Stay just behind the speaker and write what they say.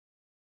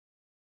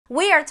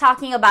We are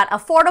talking about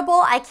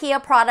affordable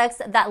IKEA products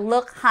that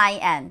look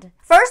high-end.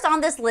 First on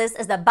this list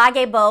is the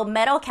Bagebo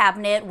metal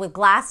cabinet with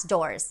glass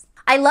doors.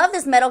 I love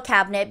this metal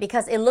cabinet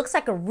because it looks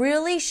like a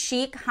really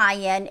chic,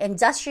 high-end,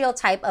 industrial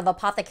type of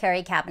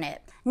apothecary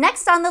cabinet.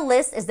 Next on the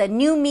list is the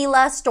new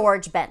Mila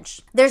storage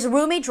bench. There's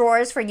roomy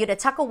drawers for you to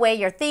tuck away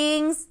your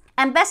things.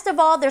 And best of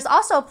all, there's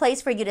also a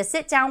place for you to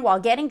sit down while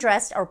getting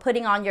dressed or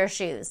putting on your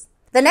shoes.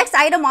 The next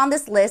item on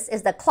this list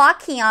is the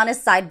clock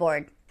Kiana's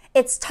sideboard.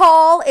 It's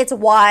tall, it's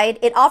wide,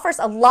 it offers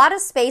a lot of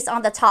space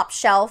on the top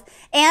shelf,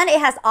 and it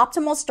has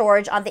optimal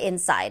storage on the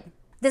inside.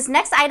 This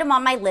next item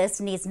on my list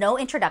needs no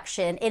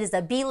introduction. It is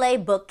a belay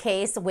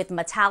bookcase with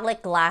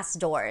metallic glass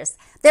doors.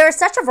 There is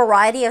such a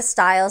variety of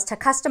styles to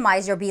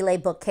customize your belay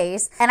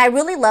bookcase, and I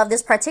really love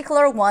this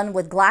particular one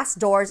with glass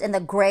doors in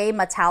the gray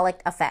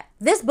metallic effect.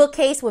 This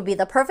bookcase would be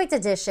the perfect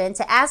addition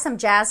to add some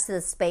jazz to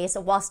the space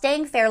while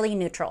staying fairly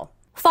neutral.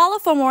 Follow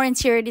for more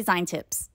interior design tips.